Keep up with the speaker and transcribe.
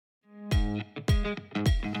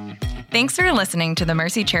Thanks for listening to the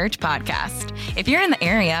Mercy Church podcast. If you're in the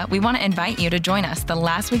area, we want to invite you to join us the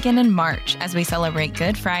last weekend in March as we celebrate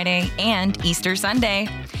Good Friday and Easter Sunday.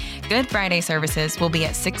 Good Friday services will be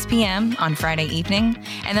at 6 p.m. on Friday evening,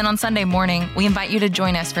 and then on Sunday morning, we invite you to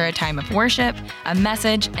join us for a time of worship, a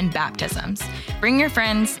message, and baptisms. Bring your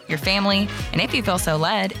friends, your family, and if you feel so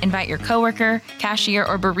led, invite your coworker, cashier,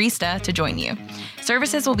 or barista to join you.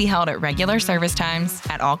 Services will be held at regular service times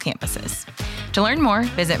at all campuses. To learn more,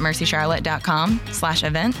 visit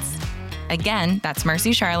mercycharlotte.com/events. Again, that's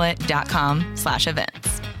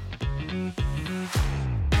mercycharlotte.com/events.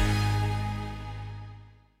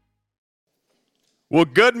 Well,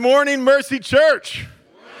 good morning, Mercy Church.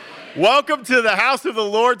 Welcome to the house of the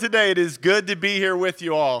Lord today. It is good to be here with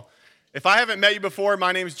you all. If I haven't met you before,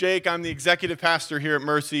 my name is Jake. I'm the executive pastor here at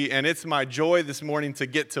Mercy, and it's my joy this morning to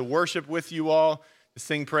get to worship with you all, to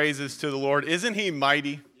sing praises to the Lord. Isn't he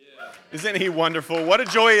mighty? Isn't he wonderful? What a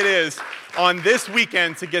joy it is on this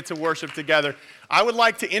weekend to get to worship together. I would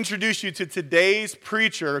like to introduce you to today's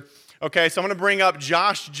preacher. Okay, so I'm going to bring up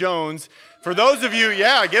Josh Jones. For those of you,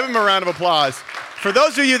 give him a round of applause. For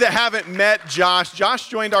those of you that haven't met Josh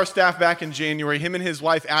joined our staff back in January. Him and his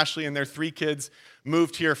wife, Ashley, and their 3 kids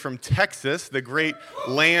moved here from Texas, the great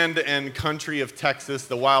land and country of Texas,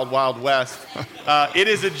 the wild, wild west. It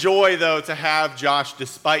is a joy, though, to have Josh,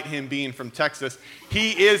 despite him being from Texas.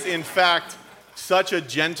 He is, in fact, such a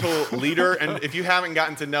gentle leader, and if you haven't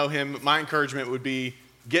gotten to know him, my encouragement would be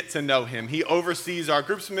get to know him. He oversees our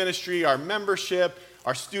groups ministry, our membership,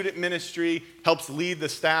 our student ministry, helps lead the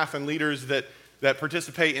staff and leaders that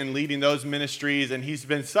participate in leading those ministries, and he's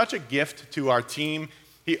been such a gift to our team.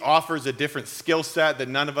 He offers a different skill set that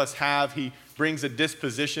none of us have. He brings a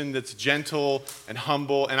disposition that's gentle and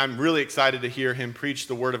humble, and I'm really excited to hear him preach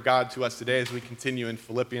the Word of God to us today as we continue in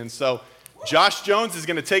Philippians. So Josh Jones is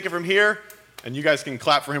going to take it from here, and you guys can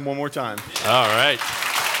clap for him one more time. All right.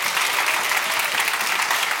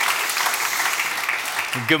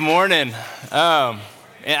 Good morning.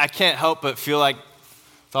 I can't help but feel like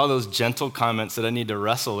with all those gentle comments that I need to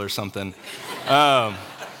wrestle or something.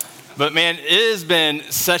 But man, it has been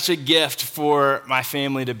such a gift for my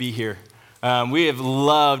family to be here. We have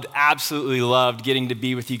absolutely loved getting to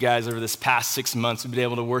be with you guys over this past 6 months. We've been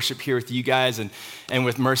able to worship here with you guys and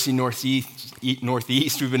with Mercy Northeast,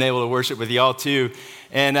 we've been able to worship with y'all too.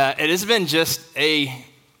 And it has been just a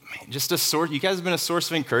source, you guys have been a source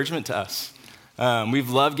of encouragement to us. We've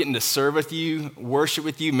loved getting to serve with you, worship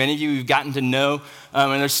with you. Many of you we've gotten to know,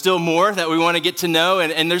 and there's still more that we want to get to know,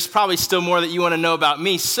 and there's probably still more that you want to know about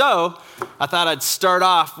me. So I thought I'd start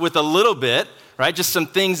off with a little bit, right? Just some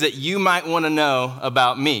things that you might want to know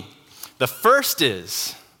about me. The first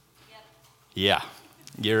is, get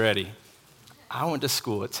ready. I went to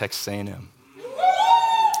school at Texas A&M.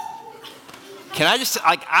 Can I just,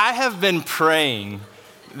 I have been praying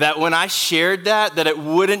that when I shared that it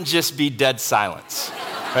wouldn't just be dead silence,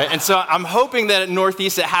 right? And so I'm hoping that at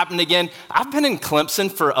Northeast it happened again. I've been in Clemson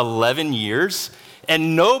for 11 years,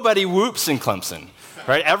 and nobody whoops in Clemson,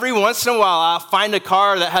 right? Every once in a while, I'll find a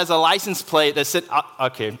car that has a license plate that said,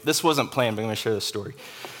 okay, this wasn't planned, but I'm gonna share this story.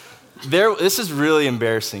 This is really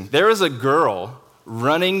embarrassing. There was a girl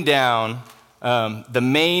running down the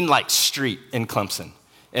main street in Clemson,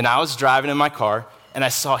 and I was driving in my car, and I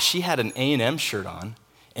saw she had an A&M shirt on,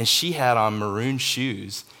 and she had on maroon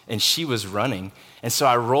shoes, and she was running. And so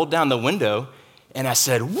I rolled down the window, and I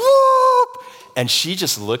said, whoop! And she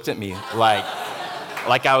just looked at me like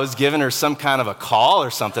I was giving her some kind of a call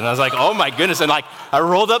or something. I was like, oh my goodness. And I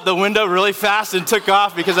rolled up the window really fast and took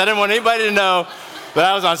off because I didn't want anybody to know that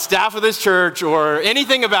I was on staff with this church or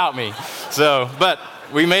anything about me. But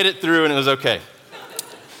we made it through, and it was okay.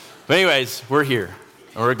 But anyways, we're here,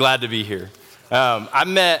 and we're glad to be here.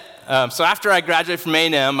 So after I graduated from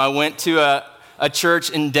A&M, I went to a church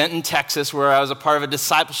in Denton, Texas, where I was a part of a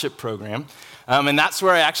discipleship program. And that's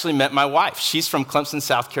where I actually met my wife. She's from Clemson,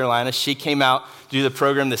 South Carolina. She came out to do the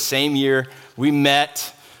program the same year. We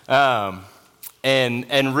met, and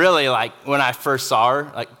really, when I first saw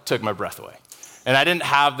her, took my breath away. And I didn't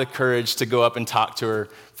have the courage to go up and talk to her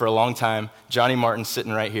for a long time. Johnny Martin's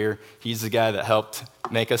sitting right here. He's the guy that helped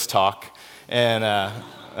make us talk and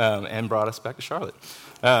brought us back to Charlotte.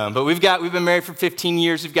 But we've been married for 15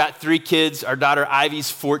 years. We've got 3 kids. Our daughter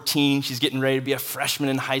Ivy's 14. She's getting ready to be a freshman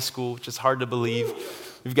in high school, which is hard to believe.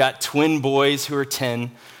 We've got twin boys who are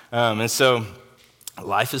 10. And so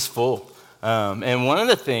life is full. And one of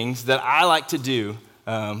the things that I like to do,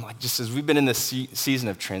 just as we've been in this season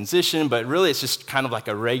of transition, but really it's just kind of like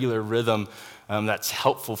a regular rhythm that's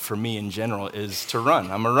helpful for me in general, is to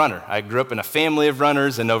run. I'm a runner. I grew up in a family of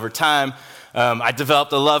runners, and over time, I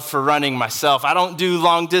developed a love for running myself. I don't do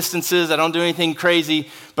long distances. I don't do anything crazy,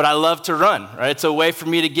 but I love to run, right? It's a way for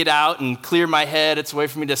me to get out and clear my head. It's a way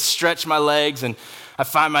for me to stretch my legs, and I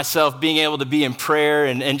find myself being able to be in prayer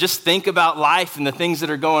and just think about life and the things that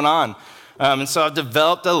are going on. And so I've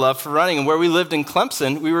developed a love for running. And where we lived in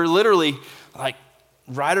Clemson, we were literally like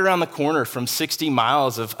right around the corner from 60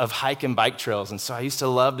 miles of hike and bike trails. And so I used to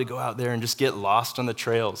love to go out there and just get lost on the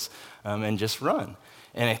trails and just run.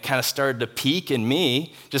 And it kind of started to peak in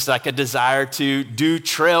me, just like a desire to do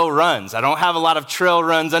trail runs. I don't have a lot of trail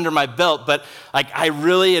runs under my belt, but like I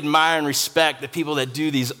really admire and respect the people that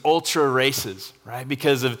do these ultra races, right?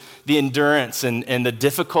 Because of the endurance and the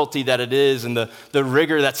difficulty that it is and the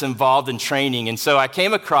rigor that's involved in training. And so I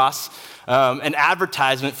came across an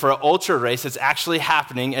advertisement for an ultra race that's actually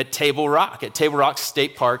happening at Table Rock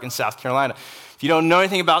State Park in South Carolina. If you don't know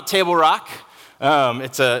anything about Table Rock,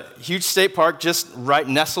 it's a huge state park just right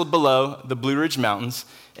nestled below the Blue Ridge Mountains.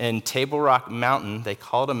 And Table Rock Mountain, they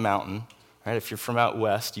call it a mountain, right? If you're from out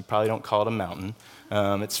west, you probably don't call it a mountain.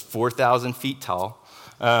 It's 4,000 feet tall.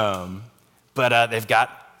 But they've got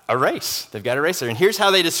a race. They've got a race there. And here's how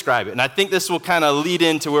they describe it. And I think this will kind of lead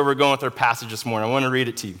into where we're going with our passage this morning. I want to read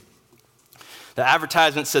it to you. The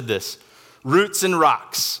advertisement said this: roots and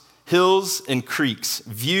rocks, hills and creeks,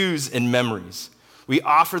 views and memories. We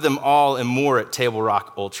offer them all and more at Table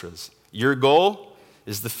Rock Ultras. Your goal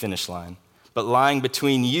is the finish line. But lying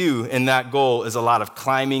between you and that goal is a lot of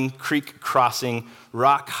climbing, creek crossing,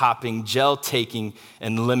 rock hopping, gel taking,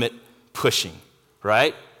 and limit pushing.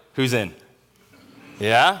 Right? Who's in?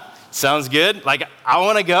 Yeah? Sounds good? Like, I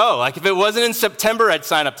want to go. Like, if it wasn't in September, I'd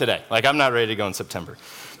sign up today. Like, I'm not ready to go in September.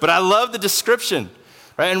 But I love the description.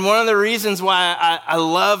 Right? And one of the reasons why I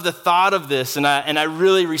love the thought of this, and I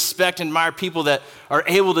really respect and admire people that are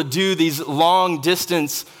able to do these long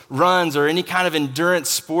distance runs or any kind of endurance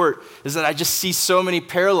sport, is that I just see so many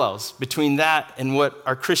parallels between that and what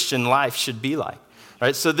our Christian life should be like.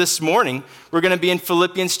 Right? So this morning, we're going to be in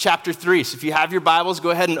Philippians chapter 3. So if you have your Bibles, go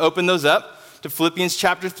ahead and open those up to Philippians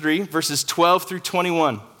chapter 3, verses 12 through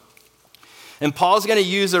 21. And Paul's going to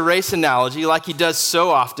use a race analogy like he does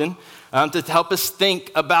so often, to help us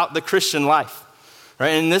think about the Christian life. Right?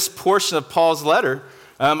 And in this portion of Paul's letter,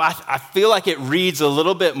 I feel like it reads a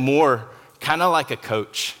little bit more kind of like a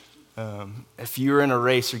coach. If you're in a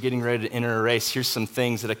race or getting ready to enter a race, here's some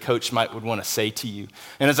things that a coach would want to say to you.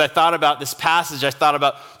 And as I thought about this passage, I thought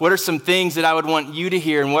about what are some things that I would want you to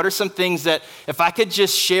hear, and what are some things that if I could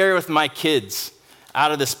just share with my kids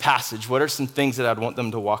out of this passage, what are some things that I'd want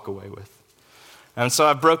them to walk away with? And so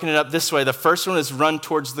I've broken it up this way. The first one is run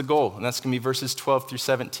towards the goal, and that's going to be verses 12 through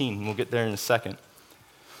 17, and we'll get there in a second.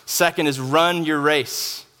 Second is run your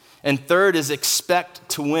race. And third is expect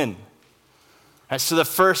to win. Right, so the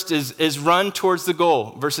first is run towards the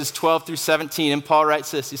goal, verses 12 through 17, and Paul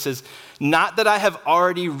writes this. He says, not that I have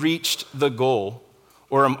already reached the goal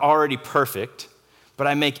or am already perfect, but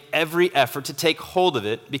I make every effort to take hold of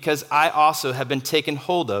it because I also have been taken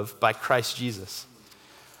hold of by Christ Jesus.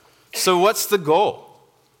 So what's the goal,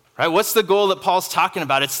 right? What's the goal that Paul's talking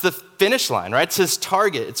about? It's the finish line, right? It's his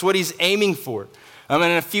target. It's what he's aiming for. And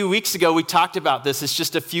a few weeks ago, we talked about this. It's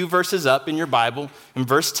just a few verses up in your Bible, in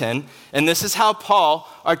verse 10. And this is how Paul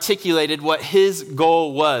articulated what his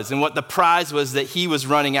goal was and what the prize was that he was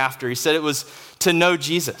running after. He said it was to know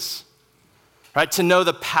Jesus, right? To know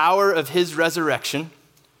the power of his resurrection,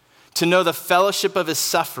 to know the fellowship of his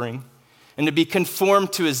suffering, and to be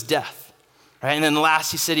conformed to his death. Right? And then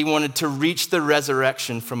last, he said he wanted to reach the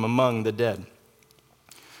resurrection from among the dead.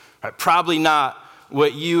 Right? Probably not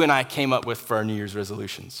what you and I came up with for our New Year's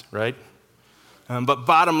resolutions, right? But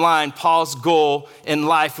bottom line, Paul's goal in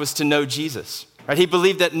life was to know Jesus. Right? He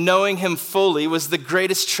believed that knowing him fully was the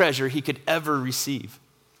greatest treasure he could ever receive.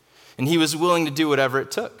 And he was willing to do whatever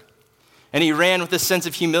it took. And he ran with a sense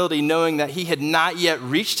of humility, knowing that he had not yet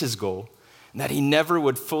reached his goal and that he never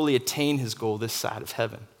would fully attain his goal this side of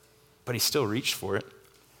heaven. But he still reached for it.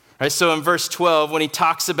 Right, so in verse 12, when he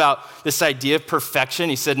talks about this idea of perfection,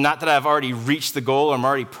 he said, not that I've already reached the goal or I'm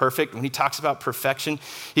already perfect. When he talks about perfection,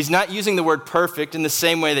 he's not using the word perfect in the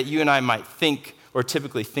same way that you and I might think or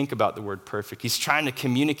typically think about the word perfect. He's trying to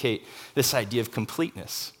communicate this idea of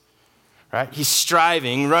completeness. Right? He's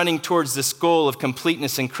striving, running towards this goal of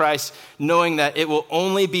completeness in Christ, knowing that it will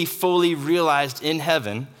only be fully realized in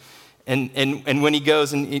heaven and when he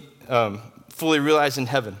goes and fully realized in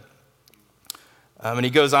heaven. And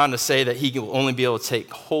he goes on to say that he will only be able to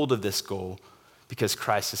take hold of this goal because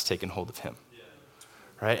Christ has taken hold of him. Yeah.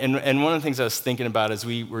 Right? And one of the things I was thinking about as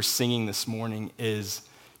we were singing this morning is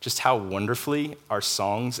just how wonderfully our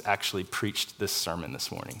songs actually preached this sermon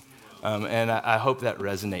this morning. And I hope that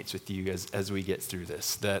resonates with you as we get through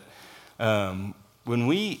this, that when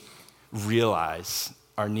we realize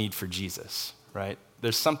our need for Jesus, right,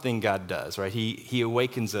 there's something God does, right? He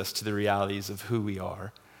awakens us to the realities of who we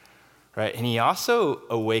are, right? And he also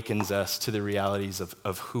awakens us to the realities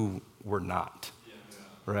of who we're not,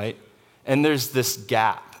 right? And there's this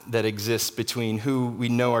gap that exists between who we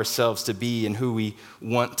know ourselves to be and who we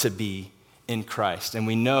want to be in Christ. And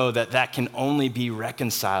we know that that can only be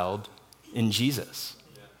reconciled in Jesus,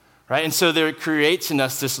 right? And so there creates in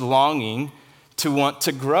us this longing to want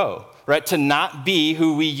to grow, right? To not be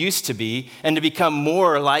who we used to be and to become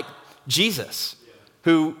more like Jesus,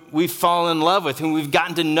 who we've fallen in love with, whom we've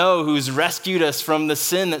gotten to know, who's rescued us from the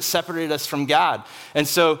sin that separated us from God. And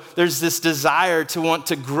so there's this desire to want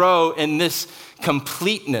to grow in this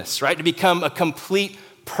completeness, right? To become a complete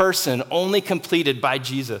person, only completed by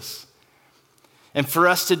Jesus. And for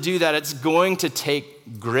us to do that, it's going to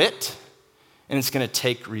take grit and it's going to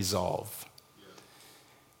take resolve.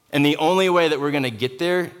 And the only way that we're going to get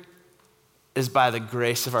there is by the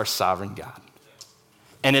grace of our sovereign God.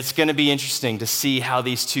 And it's going to be interesting to see how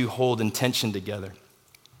these two hold in tension together,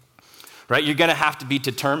 right? You're going to have to be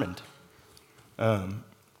determined. And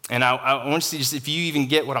I want you to just, if you even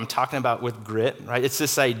get what I'm talking about with grit, right? It's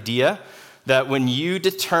this idea that when you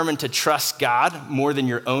determine to trust God more than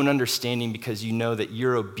your own understanding because you know that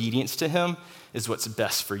your obedience to him is what's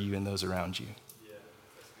best for you and those around you,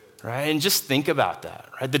 right? And just think about that,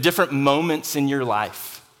 right? The different moments in your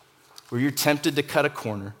life where you're tempted to cut a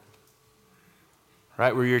corner,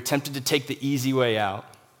 right? Where you're tempted to take the easy way out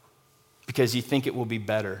because you think it will be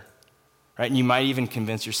better, right? And you might even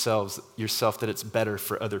convince yourself that it's better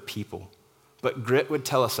for other people. But grit would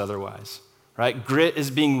tell us otherwise, right? Grit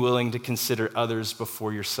is being willing to consider others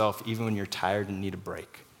before yourself, even when you're tired and need a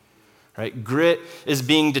break, right? Grit is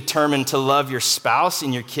being determined to love your spouse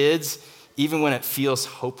and your kids, even when it feels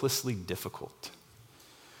hopelessly difficult.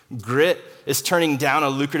 Grit is turning down a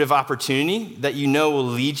lucrative opportunity that you know will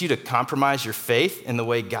lead you to compromise your faith in the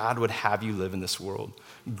way God would have you live in this world.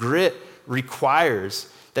 Grit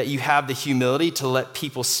requires that you have the humility to let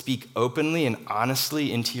people speak openly and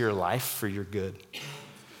honestly into your life for your good.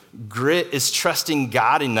 Grit is trusting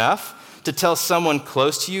God enough to tell someone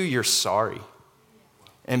close to you you're sorry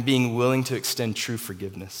and being willing to extend true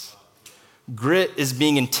forgiveness. Grit is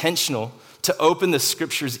being intentional to open the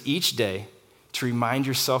scriptures each day to remind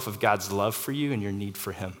yourself of God's love for you and your need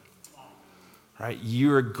for him, right?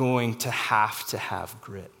 You are going to have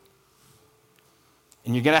grit.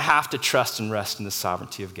 And you're going to have to trust and rest in the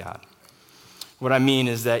sovereignty of God. What I mean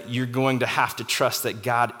is that you're going to have to trust that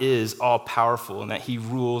God is all-powerful and that he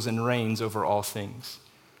rules and reigns over all things,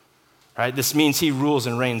 right? This means he rules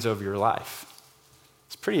and reigns over your life.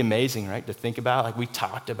 It's pretty amazing, right, to think about. Like we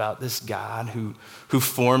talked about this God who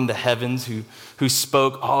formed the heavens, who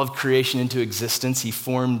spoke all of creation into existence. He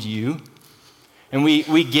formed you. And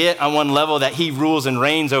we get on one level that he rules and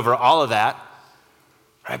reigns over all of that,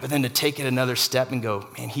 right? But then to take it another step and go,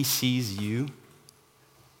 man, he sees you,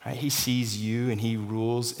 right? He sees you and he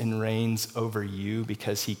rules and reigns over you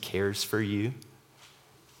because he cares for you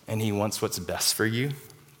and he wants what's best for you.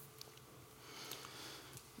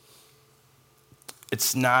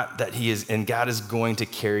 It's not that he is, and God is going to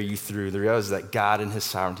carry you through. The reality is that God in his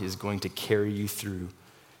sovereignty is going to carry you through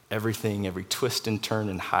everything, every twist and turn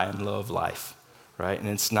and high and low of life, right? And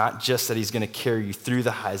it's not just that he's going to carry you through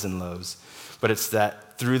the highs and lows, but it's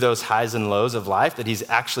that through those highs and lows of life that he's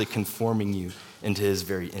actually conforming you into his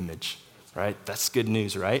very image, right? That's good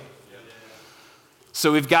news, right?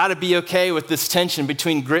 So we've got to be okay with this tension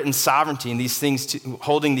between grit and sovereignty and these things,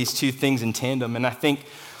 holding these two things in tandem. And I think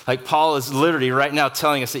like Paul is literally right now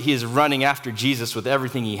telling us that he is running after Jesus with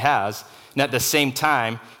everything he has. And at the same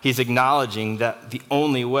time, he's acknowledging that the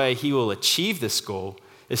only way he will achieve this goal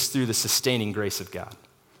is through the sustaining grace of God,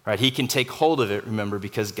 right? He can take hold of it, remember,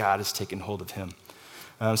 because God has taken hold of him.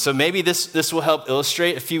 So maybe this will help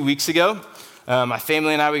illustrate. A few weeks ago, my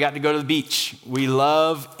family and I, we got to go to the beach. We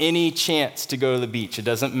love any chance to go to the beach. It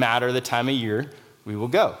doesn't matter the time of year, we will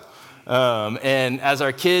go. And as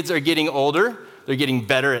our kids are getting older, they're getting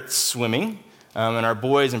better at swimming, and our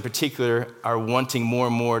boys in particular are wanting more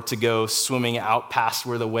and more to go swimming out past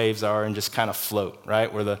where the waves are and just kind of float,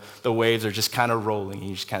 right? Where the waves are just kind of rolling, and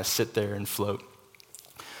you just kind of sit there and float.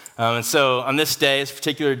 And so on this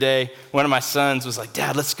particular day, one of my sons was like,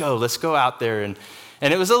 Dad, let's go out there. And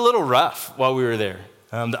it was a little rough while we were there.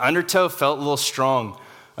 The undertow felt a little strong,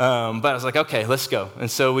 but I was like, okay, let's go. And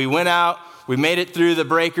so we went out. We made it through the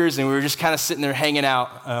breakers, and we were just kind of sitting there hanging out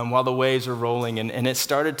while the waves were rolling, and it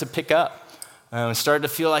started to pick up. It started to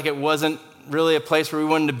feel like it wasn't really a place where we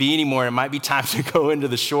wanted to be anymore. It might be time to go into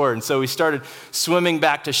the shore. And so we started swimming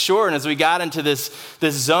back to shore. And as we got into this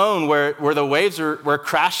zone where the waves were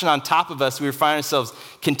crashing on top of us, we were finding ourselves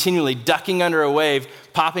continually ducking under a wave,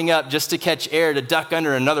 popping up just to catch air, to duck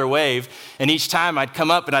under another wave. And each time I'd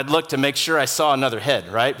come up and I'd look to make sure I saw another head,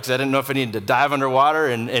 right? Because I didn't know if I needed to dive underwater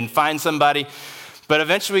and find somebody. But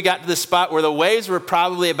eventually we got to the spot where the waves were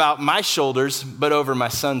probably about my shoulders, but over my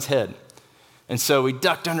son's head. And so we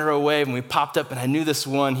ducked under a wave and we popped up, and I knew this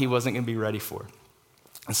one he wasn't going to be ready for.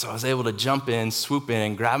 And so I was able to jump in, swoop in,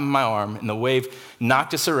 and grab him my arm, and the wave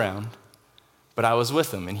knocked us around, but I was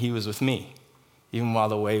with him and he was with me, even while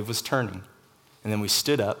the wave was turning. And then we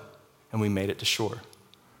stood up and we made it to shore,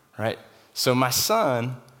 right? So my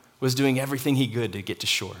son was doing everything he could to get to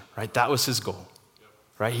shore, right? That was his goal,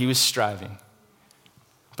 right? He was striving.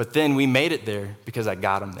 But then we made it there because I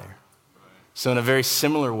got him there. So in a very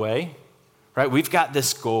similar way, right? We've got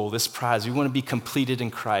this goal, this prize. We want to be completed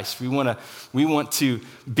in Christ. We want to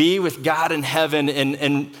be with God in heaven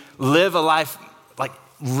and live a life like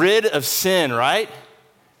rid of sin, right?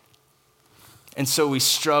 And so we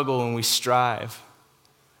struggle and we strive.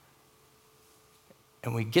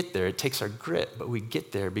 And we get there. It takes our grit, but we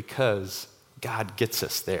get there because God gets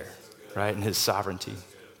us there, right? In his sovereignty.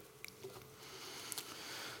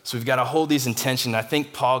 So we've got to hold these in tension. I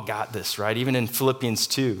think Paul got this, right? Even in Philippians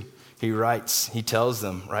 2. He tells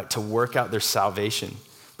them, right, to work out their salvation,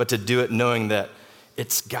 but to do it knowing that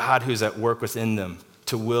it's God who's at work within them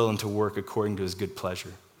to will and to work according to his good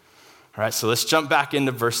pleasure. All right, so let's jump back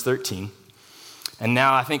into verse 13. And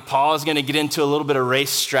now I think Paul is going to get into a little bit of race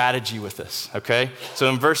strategy with us, okay? So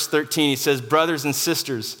in verse 13, he says, brothers and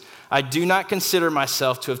sisters, I do not consider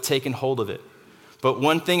myself to have taken hold of it, but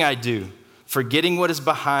one thing I do, forgetting what is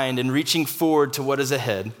behind and reaching forward to what is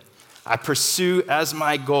ahead, I pursue as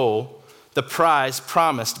my goal the prize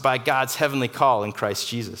promised by God's heavenly call in Christ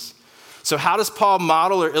Jesus. So how does Paul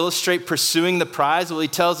model or illustrate pursuing the prize? Well, he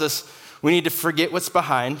tells us we need to forget what's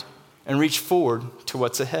behind and reach forward to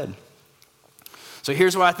what's ahead. So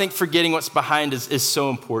here's why I think forgetting what's behind is so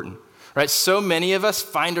important, right? So many of us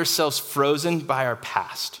find ourselves frozen by our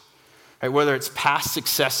past, right? Whether it's past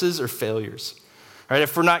successes or failures, right?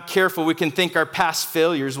 If we're not careful, we can think our past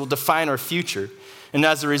failures will define our future, and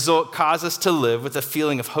as a result, cause us to live with a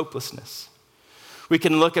feeling of hopelessness. We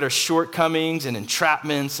can look at our shortcomings and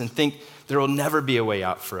entrapments and think there will never be a way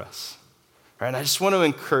out for us. Right? And I just want to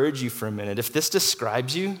encourage you for a minute. If this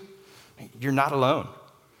describes you, you're not alone.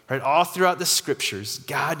 Right? All throughout the scriptures,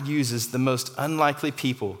 God uses the most unlikely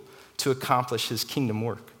people to accomplish his kingdom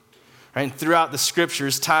work. Right? And throughout the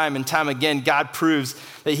scriptures, time and time again, God proves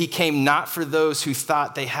that he came not for those who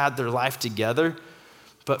thought they had their life together,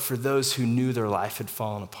 but for those who knew their life had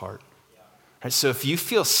fallen apart. Right? So if you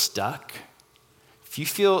feel stuck, if you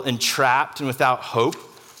feel entrapped and without hope,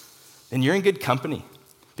 then you're in good company.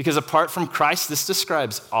 Because apart from Christ, this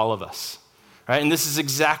describes all of us. Right? And this is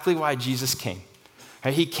exactly why Jesus came.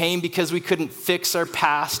 Right? He came because we couldn't fix our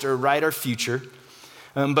past or write our future.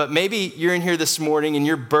 But maybe you're in here this morning and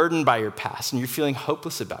you're burdened by your past and you're feeling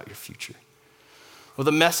hopeless about your future. Well,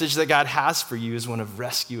 the message that God has for you is one of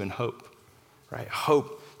rescue and hope. Right?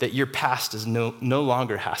 Hope that your past is no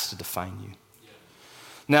longer has to define you.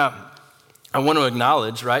 Now, I want to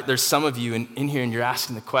acknowledge, right, there's some of you in here and you're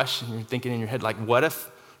asking the question, you're thinking in your head, like, what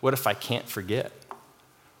if I can't forget?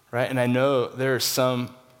 Right? And I know there are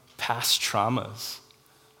some past traumas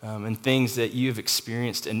and things that you've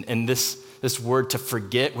experienced, and this word to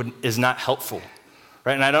forget is not helpful.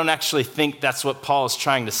 Right? And I don't actually think that's what Paul is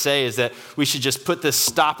trying to say, is that we should just put this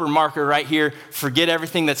stopper marker right here, forget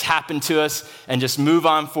everything that's happened to us, and just move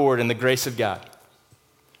on forward in the grace of God.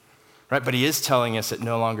 Right? But he is telling us it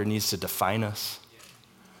no longer needs to define us.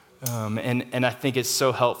 And I think it's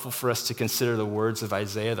so helpful for us to consider the words of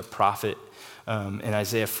Isaiah the prophet in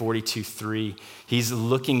Isaiah 42:3. He's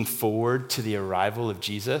looking forward to the arrival of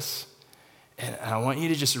Jesus. And I want you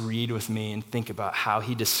to just read with me and think about how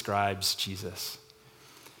he describes Jesus.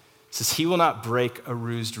 It says, he will not break a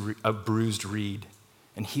bruised reed,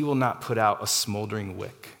 and he will not put out a smoldering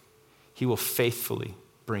wick. He will faithfully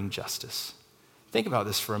bring justice. Think about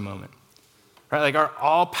this for a moment. Right? Like our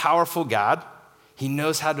all-powerful God, he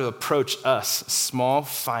knows how to approach us, small,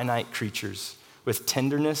 finite creatures, with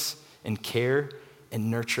tenderness and care and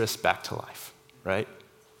nurture us back to life, right?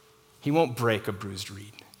 He won't break a bruised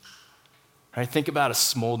reed. Right? Think about a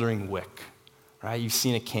smoldering wick, right? You've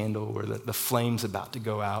seen a candle where the flame's about to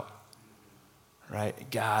go out.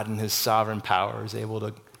 Right? God in his sovereign power is able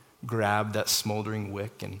to grab that smoldering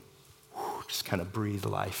wick and just kind of breathe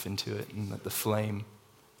life into it and let the flame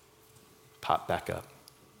pop back up,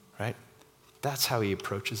 right? That's how he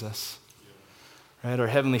approaches us. right? Our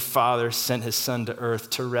Heavenly Father sent his Son to earth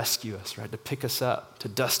to rescue us, right? To pick us up, to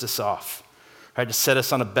dust us off, right? To set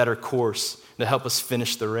us on a better course, to help us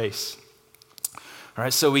finish the race. All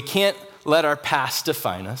right, so we can't let our past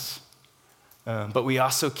define us, but we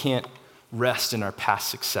also can't rest in our past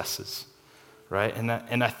successes, right?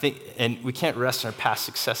 And we can't rest in our past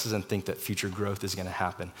successes and think that future growth is going to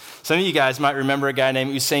happen. Some of you guys might remember a guy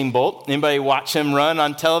named Usain Bolt. Anybody watch him run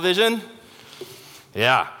on television?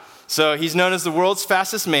 Yeah. So he's known as the world's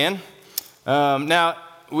fastest man. Now,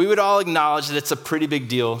 we would all acknowledge that it's a pretty big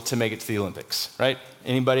deal to make it to the Olympics, right?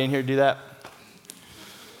 Anybody in here do that?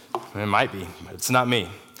 It might be, but it's not me.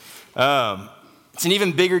 It's an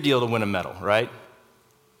even bigger deal to win a medal, right?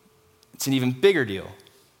 It's an even bigger deal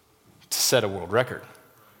to set a world record.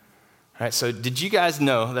 All right, so did you guys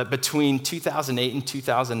know that between 2008 and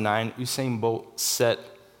 2009, Usain Bolt set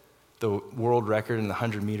the world record in the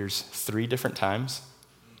 100 meters 3 different times?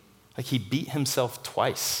 Like, he beat himself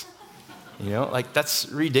twice. Like, that's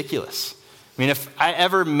ridiculous. I mean, if I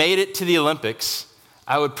ever made it to the Olympics,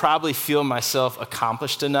 I would probably feel myself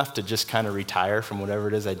accomplished enough to just kind of retire from whatever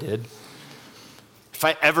it is I did. If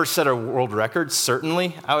I ever set a world record,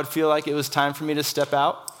 certainly I would feel like it was time for me to step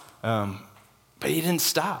out. But he didn't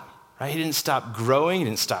stop, right? He didn't stop growing. He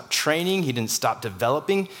didn't stop training. He didn't stop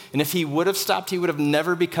developing. And if he would have stopped, he would have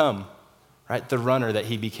never become, right, the runner that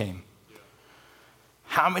he became.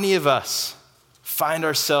 How many of us find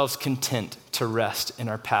ourselves content to rest in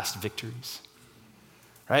our past victories?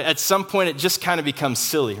 Right? At some point, it just kind of becomes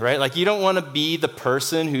silly, right? Like, you don't want to be the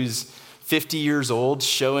person who's 50 years old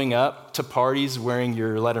showing up to parties wearing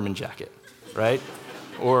your Letterman jacket, right?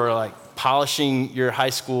 Or like polishing your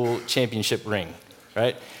high school championship ring,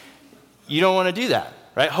 right? You don't want to do that,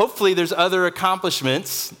 right? Hopefully there's other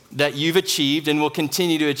accomplishments that you've achieved and will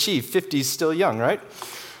continue to achieve. 50 is still young, right?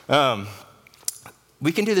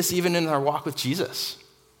 We can do this even in our walk with Jesus,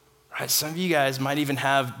 right? Some of you guys might even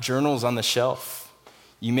have journals on the shelf.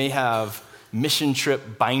 You may have mission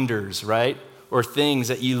trip binders, right? Or things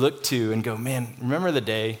that you look to and go, man, remember the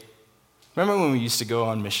day? Remember when we used to go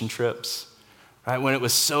on mission trips, right? When it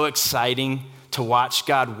was so exciting to watch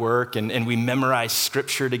God work and we memorized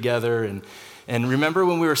scripture together. And remember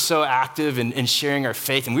when we were so active in sharing our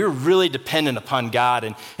faith and we were really dependent upon God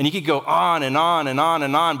and you could go on and on and on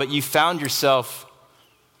and on, but you found yourself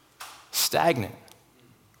stagnant,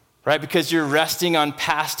 right? Because you're resting on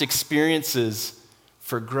past experiences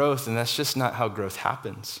for growth, and that's just not how growth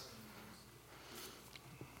happens.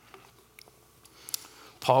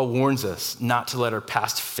 Paul warns us not to let our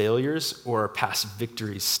past failures or our past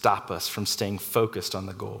victories stop us from staying focused on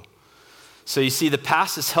the goal. So you see, the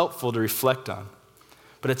past is helpful to reflect on,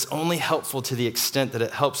 but it's only helpful to the extent that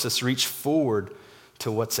it helps us reach forward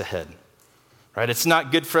to what's ahead. Right? It's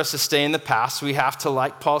not good for us to stay in the past. We have to,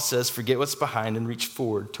 like Paul says, forget what's behind and reach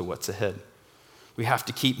forward to what's ahead. We have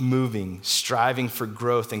to keep moving, striving for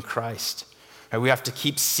growth in Christ. Right? We have to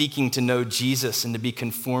keep seeking to know Jesus and to be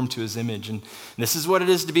conformed to his image. And this is what it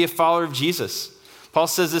is to be a follower of Jesus. Paul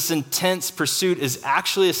says this intense pursuit is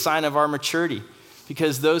actually a sign of our maturity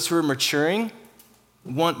because those who are maturing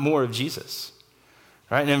want more of Jesus.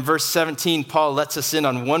 Right? And in verse 17, Paul lets us in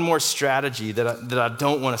on one more strategy that I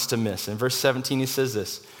don't want us to miss. In verse 17, he says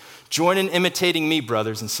this: join in imitating me,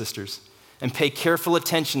 brothers and sisters, and pay careful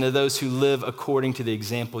attention to those who live according to the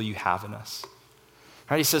example you have in us.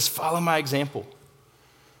 Right? He says, follow my example.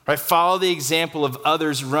 Right? Follow the example of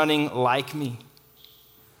others running like me.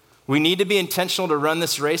 We need to be intentional to run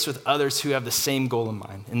this race with others who have the same goal in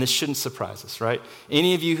mind. And this shouldn't surprise us, right?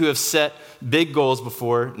 Any of you who have set big goals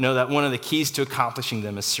before know that one of the keys to accomplishing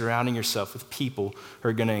them is surrounding yourself with people who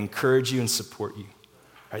are going to encourage you and support you.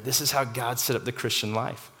 Right? This is how God set up the Christian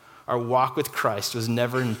life. Our walk with Christ was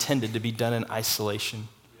never intended to be done in isolation,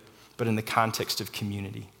 but in the context of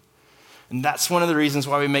community. And that's one of the reasons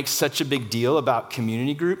why we make such a big deal about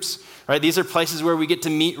community groups, right? These are places where we get to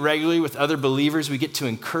meet regularly with other believers. We get to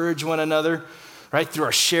encourage one another, right? Through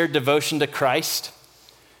our shared devotion to Christ.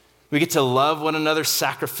 We get to love one another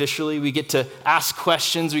sacrificially. We get to ask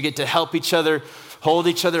questions. We get to help each other, hold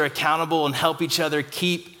each other accountable, and help each other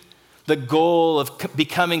keep the goal of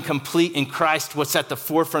becoming complete in Christ what's at the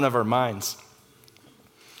forefront of our minds.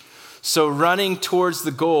 So running towards the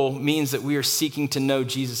goal means that we are seeking to know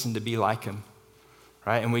Jesus and to be like him,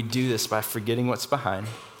 right? And we do this by forgetting what's behind,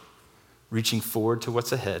 reaching forward to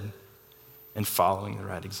what's ahead, and following the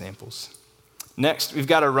right examples. Next, we've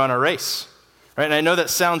got to run a race, right? And I know that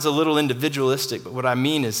sounds a little individualistic, but what I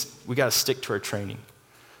mean is we got to stick to our training,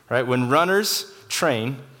 right? When runners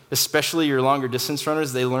train, especially your longer distance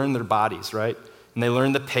runners, they learn their bodies, right? And they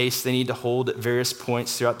learn the pace they need to hold at various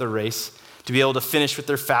points throughout the race. to be able to finish with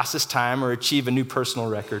their fastest time or achieve a new personal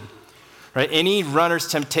record. Right? Any runner's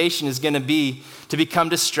temptation is going to be to become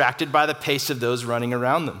distracted by the pace of those running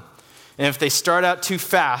around them. And if they start out too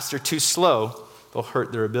fast or too slow, they'll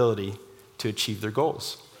hurt their ability to achieve their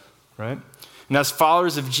goals. Right? And as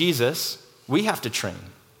followers of Jesus, we have to train.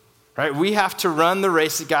 Right? We have to run the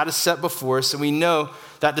race that God has set before us, and we know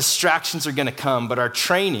that distractions are going to come, but our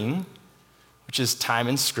training, which is time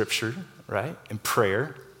in Scripture, right, and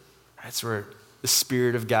prayer, that's where the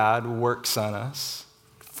Spirit of God works on us,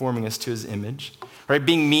 forming us to his image, right?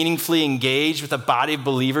 Being meaningfully engaged with a body of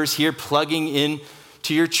believers here, plugging in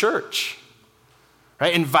to your church,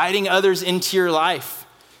 right? Inviting others into your life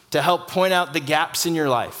to help point out the gaps in your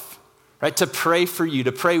life, right? To pray for you,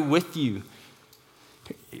 to pray with you.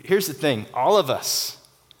 Here's the thing, all of us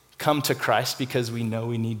come to Christ because we know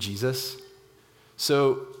we need Jesus.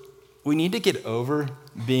 So we need to get over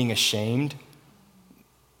being ashamed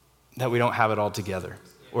that we don't have it all together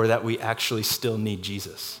or that we actually still need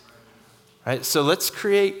Jesus, right? So let's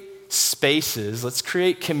create spaces, let's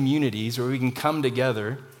create communities where we can come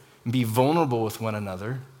together and be vulnerable with one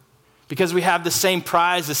another because we have the same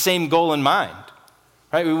prize, the same goal in mind,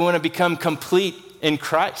 right? We want to become complete in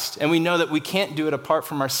Christ, and we know that we can't do it apart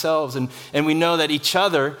from ourselves, and we know that each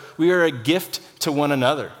other, we are a gift to one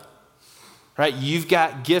another. Right? You've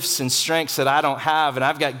got gifts and strengths that I don't have, and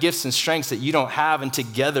I've got gifts and strengths that you don't have, and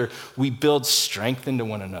together we build strength into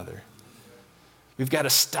one another. We've got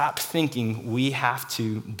to stop thinking we have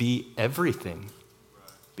to be everything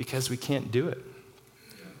because we can't do it.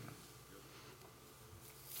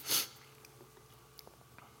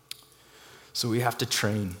 So we have to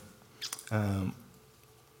train.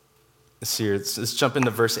 Let's jump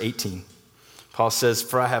into verse 18. Paul says,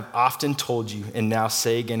 "For I have often told you, and now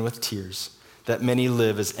say again with tears, that many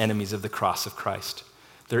live as enemies of the cross of Christ.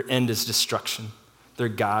 Their end is destruction. Their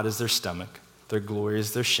God is their stomach. Their glory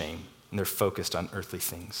is their shame, and they're focused on earthly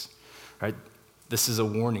things." Right? This is a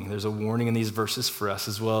warning. There's a warning in these verses for us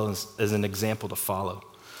as well as an example to follow.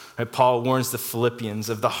 Right? Paul warns the Philippians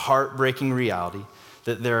of the heartbreaking reality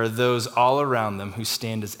that there are those all around them who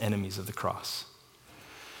stand as enemies of the cross.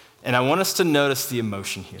 And I want us to notice the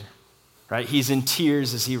emotion here. Right? He's in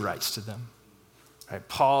tears as he writes to them. Right?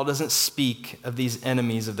 Paul doesn't speak of these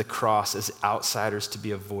enemies of the cross as outsiders to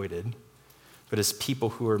be avoided, but as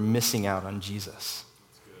people who are missing out on Jesus.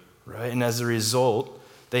 Right? And as a result,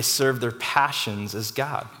 they serve their passions as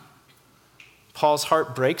God. Paul's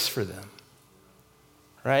heart breaks for them.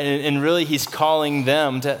 Right? And really he's calling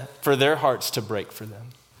them for their hearts to break for them.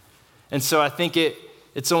 And so I think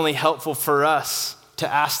it's only helpful for us to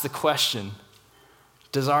ask the question,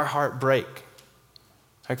 does our heart break?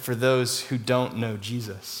 Like for those who don't know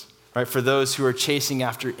Jesus, right? For those who are chasing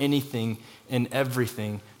after anything and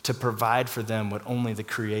everything to provide for them what only the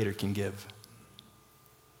Creator can give.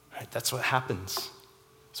 Right? That's what happens.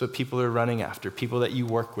 That's what people are running after. People that you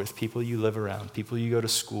work with, people you live around, people you go to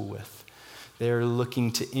school with. They are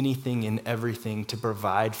looking to anything and everything to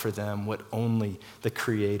provide for them what only the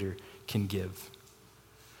Creator can give.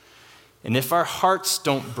 And if our hearts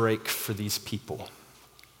don't break for these people,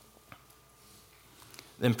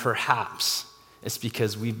 then perhaps it's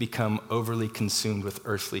because we've become overly consumed with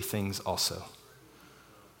earthly things also.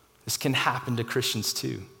 This can happen to Christians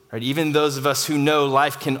too, right? Even those of us who know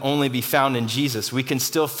life can only be found in Jesus, we can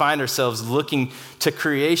still find ourselves looking to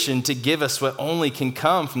creation to give us what only can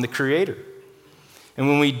come from the Creator. And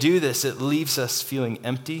when we do this, it leaves us feeling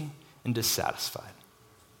empty and dissatisfied,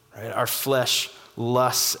 right? Our flesh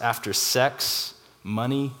lusts after sex,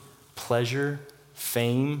 money, pleasure,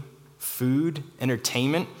 fame, food,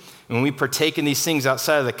 entertainment. And when we partake in these things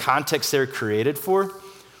outside of the context they're created for,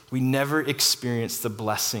 we never experience the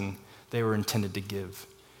blessing they were intended to give.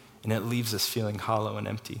 And it leaves us feeling hollow and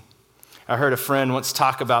empty. I heard a friend once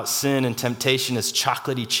talk about sin and temptation as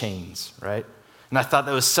chocolatey chains, right? And I thought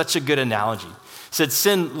that was such a good analogy. He said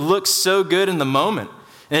sin looks so good in the moment,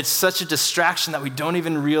 and it's such a distraction that we don't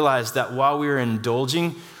even realize that while we are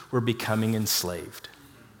indulging, we're becoming enslaved.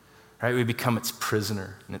 Right? We become its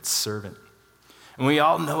prisoner and its servant. And we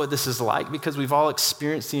all know what this is like because we've all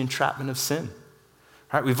experienced the entrapment of sin.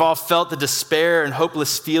 Right? We've all felt the despair and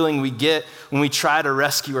hopeless feeling we get when we try to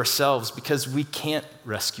rescue ourselves because we can't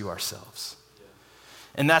rescue ourselves.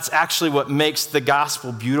 And that's actually what makes the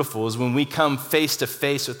gospel beautiful is when we come face to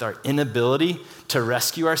face with our inability to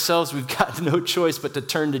rescue ourselves, we've got no choice but to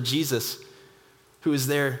turn to Jesus, who is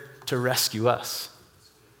there to rescue us.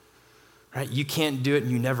 Right? You can't do it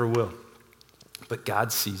and you never will. But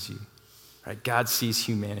God sees you. Right? God sees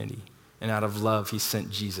humanity. And out of love, he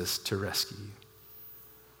sent Jesus to rescue you.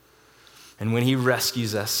 And when he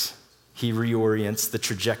rescues us, He reorients the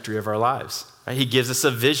trajectory of our lives. Right? He gives us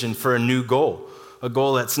a vision for a new goal, a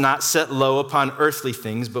goal that's not set low upon earthly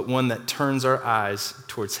things, but one that turns our eyes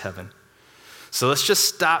towards heaven. So let's just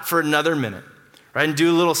stop for another minute, right, and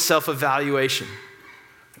do a little self-evaluation.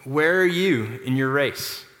 Where are you in your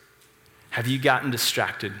race? Have you gotten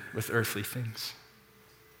distracted with earthly things?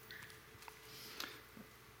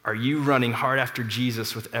 Are you running hard after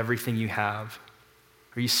Jesus with everything you have?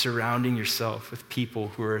 Are you surrounding yourself with people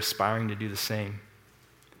who are aspiring to do the same?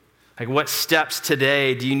 Like, what steps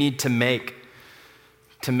today do you need to make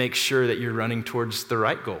sure that you're running towards the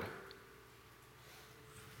right goal?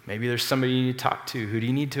 Maybe there's somebody you need to talk to. Who do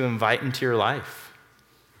you need to invite into your life?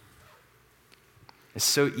 It's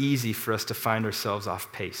so easy for us to find ourselves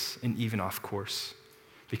off pace and even off course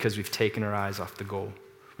because we've taken our eyes off the goal.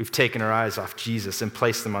 We've taken our eyes off Jesus and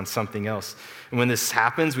placed them on something else. And when this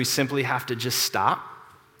happens, we simply have to just stop,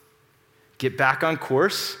 get back on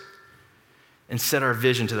course, and set our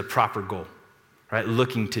vision to the proper goal, right?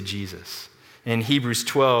 Looking to Jesus. In Hebrews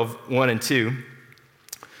 12, 1 and 2,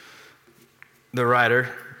 the writer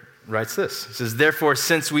writes this. He says, "Therefore,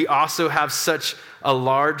 since we also have such a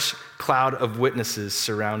large cloud of witnesses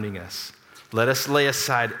surrounding us, let us lay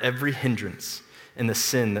aside every hindrance and the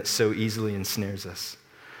sin that so easily ensnares us.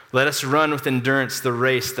 Let us run with endurance the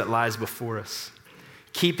race that lies before us,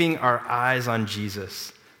 keeping our eyes on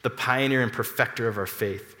Jesus, the pioneer and perfecter of our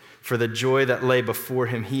faith. For the joy that lay before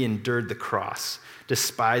him, he endured the cross,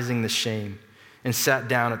 despising the shame, and sat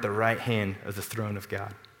down at the right hand of the throne of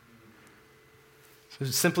God." So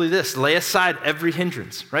it's simply this: lay aside every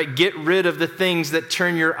hindrance, right? Get rid of the things that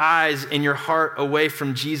turn your eyes and your heart away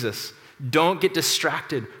from Jesus. Don't get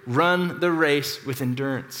distracted. Run the race with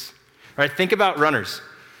endurance, right? Think about runners,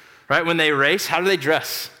 right? When they race, how do they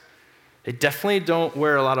dress? They definitely don't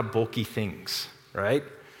wear a lot of bulky things, right?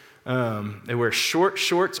 They wear short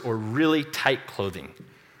shorts or really tight clothing,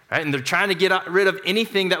 right? And they're trying to get rid of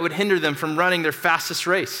anything that would hinder them from running their fastest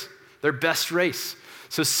race, their best race.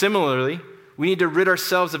 So similarly, we need to rid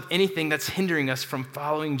ourselves of anything that's hindering us from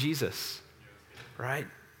following Jesus, right?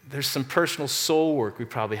 There's some personal soul work we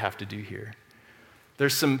probably have to do here.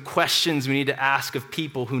 There's some questions we need to ask of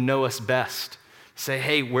people who know us best. Say,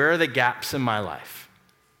 hey, where are the gaps in my life?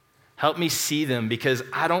 Help me see them, because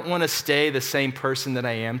I don't want to stay the same person that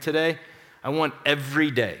I am today. I want every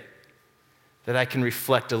day that I can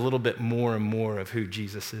reflect a little bit more and more of who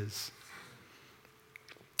Jesus is.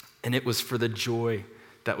 And it was for the joy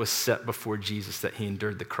that was set before Jesus that he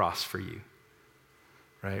endured the cross for you,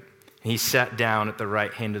 right? And he sat down at the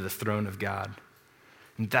right hand of the throne of God.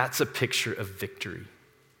 And that's a picture of victory,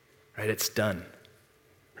 right? It's done,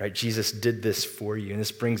 right? Jesus did this for you. And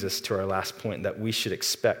this brings us to our last point, that we should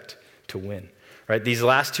expect to win, right? These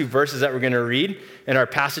last two verses that we're going to read in our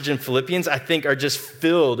passage in Philippians, I think, are just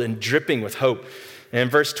filled and dripping with hope. And in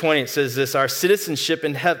verse 20, it says this: our citizenship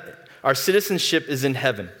is in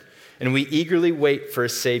heaven, and we eagerly wait for a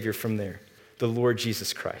Savior from there, the Lord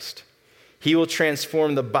Jesus Christ. He will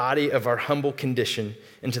transform the body of our humble condition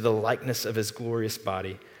into the likeness of his glorious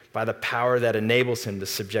body by the power that enables him to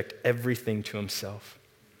subject everything to himself.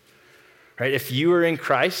 Right? If you are in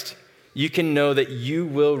Christ, you can know that you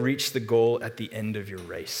will reach the goal at the end of your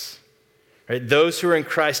race. Right? Those who are in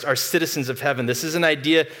Christ are citizens of heaven. This is an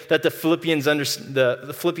idea that the Philippians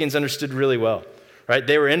understood really well. Right?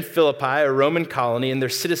 They were in Philippi, a Roman colony, and their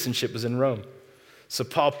citizenship was in Rome. So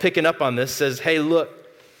Paul, picking up on this, says, hey, look,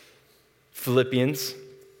 Philippians,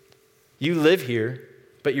 you live here,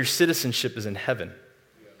 but your citizenship is in heaven.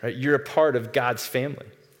 Right? You're a part of God's family.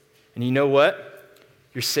 And you know what?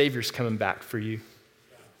 Your Savior's coming back for you.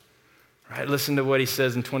 Right? Listen to what he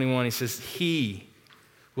says in 21. He says, he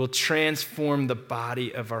will transform the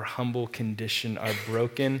body of our humble condition, our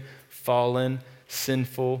broken, fallen,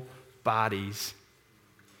 sinful bodies.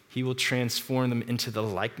 He will transform them into the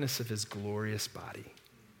likeness of his glorious body.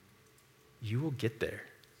 You will get there.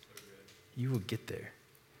 You will get there.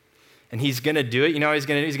 And he's going to do it. You know how he's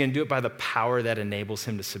going to do it? He's going to do it by the power that enables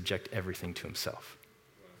him to subject everything to himself.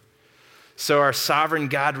 So our sovereign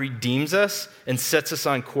God redeems us and sets us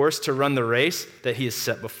on course to run the race that he has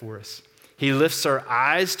set before us. He lifts our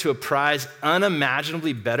eyes to a prize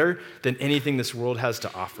unimaginably better than anything this world has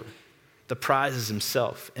to offer. The prize is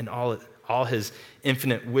himself and all his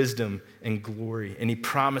infinite wisdom and glory, and he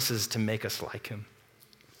promises to make us like him.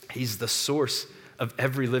 He's the source of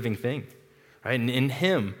every living thing, right? And in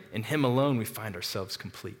him alone, we find ourselves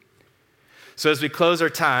complete. So as we close our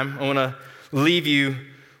time, I want to leave you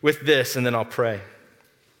with this, and then I'll pray.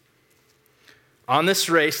 On this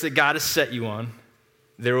race that God has set you on,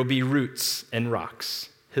 there will be roots and rocks,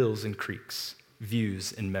 hills and creeks,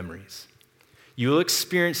 views and memories. You will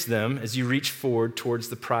experience them as you reach forward towards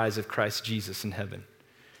the prize of Christ Jesus in heaven.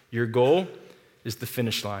 Your goal is the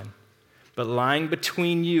finish line. But lying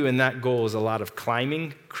between you and that goal is a lot of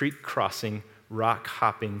climbing, creek crossing, rock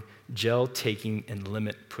hopping, gel taking, and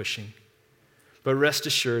limit pushing. But rest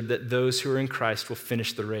assured that those who are in Christ will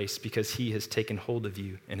finish the race because he has taken hold of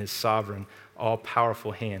you in his sovereign,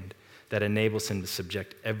 all-powerful hand that enables him to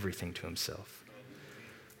subject everything to himself.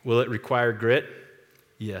 Will it require grit?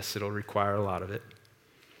 Yes, it'll require a lot of it.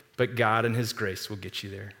 But God and his grace will get you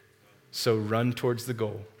there. So run towards the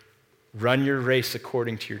goal. Run your race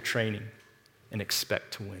according to your training and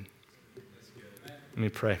expect to win. Let me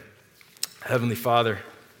pray. Heavenly Father,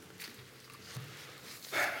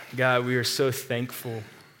 God, we are so thankful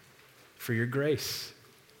for your grace.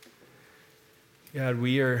 God,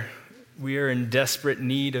 we are in desperate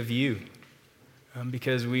need of you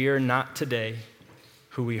because we are not today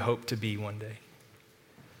who we hope to be one day.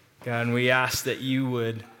 God, and we ask that you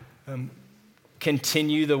would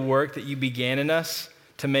continue the work that you began in us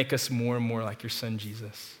to make us more and more like your son,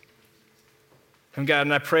 Jesus. And God,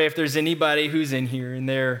 and I pray if there's anybody who's in here and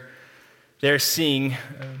they're seeing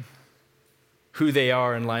who they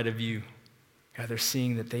are in light of you, God, they're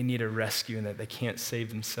seeing that they need a rescue and that they can't save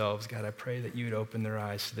themselves. God, I pray that you would open their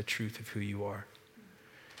eyes to the truth of who you are.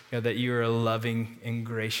 God, that you are a loving and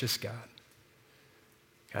gracious God.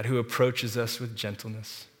 God, who approaches us with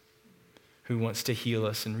gentleness, who wants to heal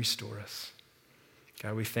us and restore us.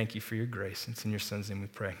 God, we thank you for your grace. It's in your son's name we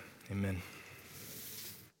pray. Amen.